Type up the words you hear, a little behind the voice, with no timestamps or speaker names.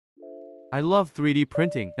I love 3D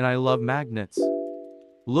printing and I love magnets.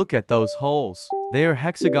 Look at those holes. They are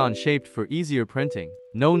hexagon shaped for easier printing.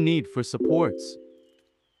 No need for supports.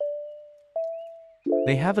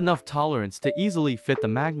 They have enough tolerance to easily fit the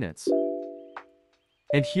magnets.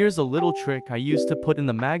 And here's a little trick I used to put in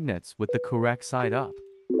the magnets with the correct side up.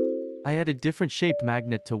 I add a different shaped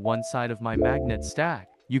magnet to one side of my magnet stack.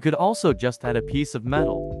 You could also just add a piece of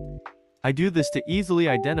metal. I do this to easily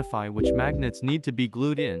identify which magnets need to be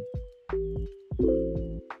glued in.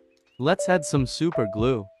 Let's add some super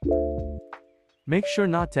glue. Make sure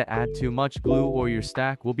not to add too much glue or your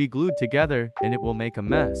stack will be glued together and it will make a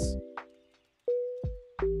mess.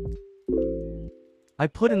 I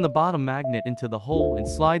put in the bottom magnet into the hole and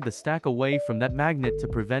slide the stack away from that magnet to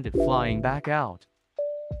prevent it flying back out.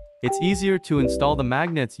 It's easier to install the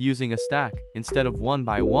magnets using a stack instead of one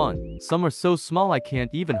by one. Some are so small I can't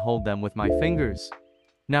even hold them with my fingers.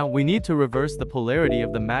 Now we need to reverse the polarity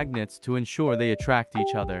of the magnets to ensure they attract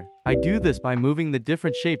each other. I do this by moving the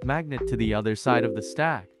different shaped magnet to the other side of the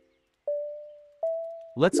stack.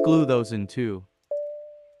 Let's glue those in too.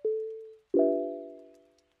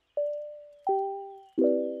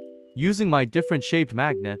 Using my different shaped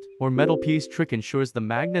magnet or metal piece trick ensures the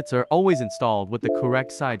magnets are always installed with the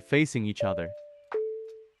correct side facing each other.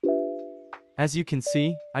 As you can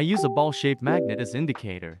see, I use a ball-shaped magnet as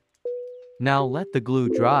indicator. Now let the glue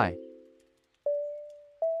dry.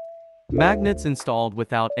 Magnets installed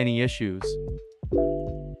without any issues.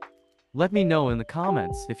 Let me know in the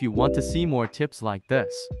comments if you want to see more tips like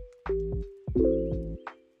this.